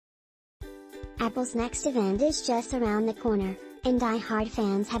Apple's next event is just around the corner, and die-hard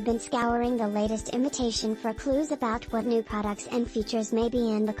fans have been scouring the latest imitation for clues about what new products and features may be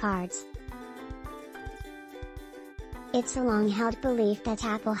in the cards. It's a long-held belief that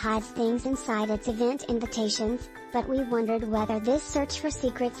Apple hides things inside its event invitations, but we wondered whether this search for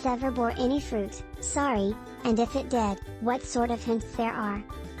secrets ever bore any fruit. Sorry, and if it did, what sort of hints there are.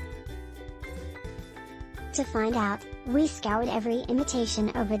 To find out, we scoured every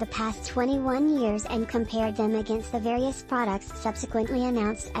imitation over the past 21 years and compared them against the various products subsequently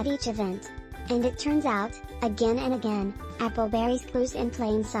announced at each event. And it turns out, again and again, Apple buries clues in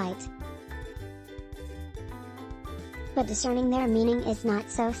plain sight. But discerning their meaning is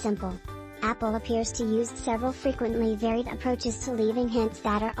not so simple. Apple appears to use several frequently varied approaches to leaving hints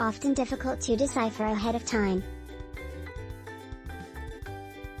that are often difficult to decipher ahead of time.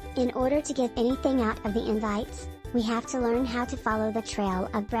 In order to get anything out of the invites, we have to learn how to follow the trail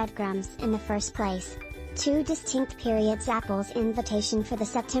of breadcrumbs in the first place. Two distinct periodsApple's invitation for the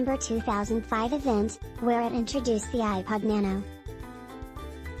September 2005 event, where it introduced the iPod Nano.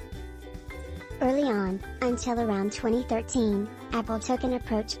 Early on, until around 2013, Apple took an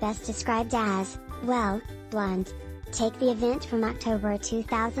approach best described as, well, blunt. Take the event from October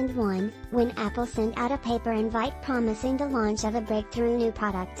 2001, when Apple sent out a paper invite promising the launch of a breakthrough new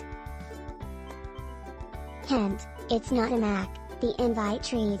product. Hint, it's not a Mac, the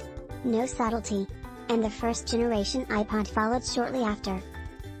invite read. No subtlety. And the first generation iPod followed shortly after.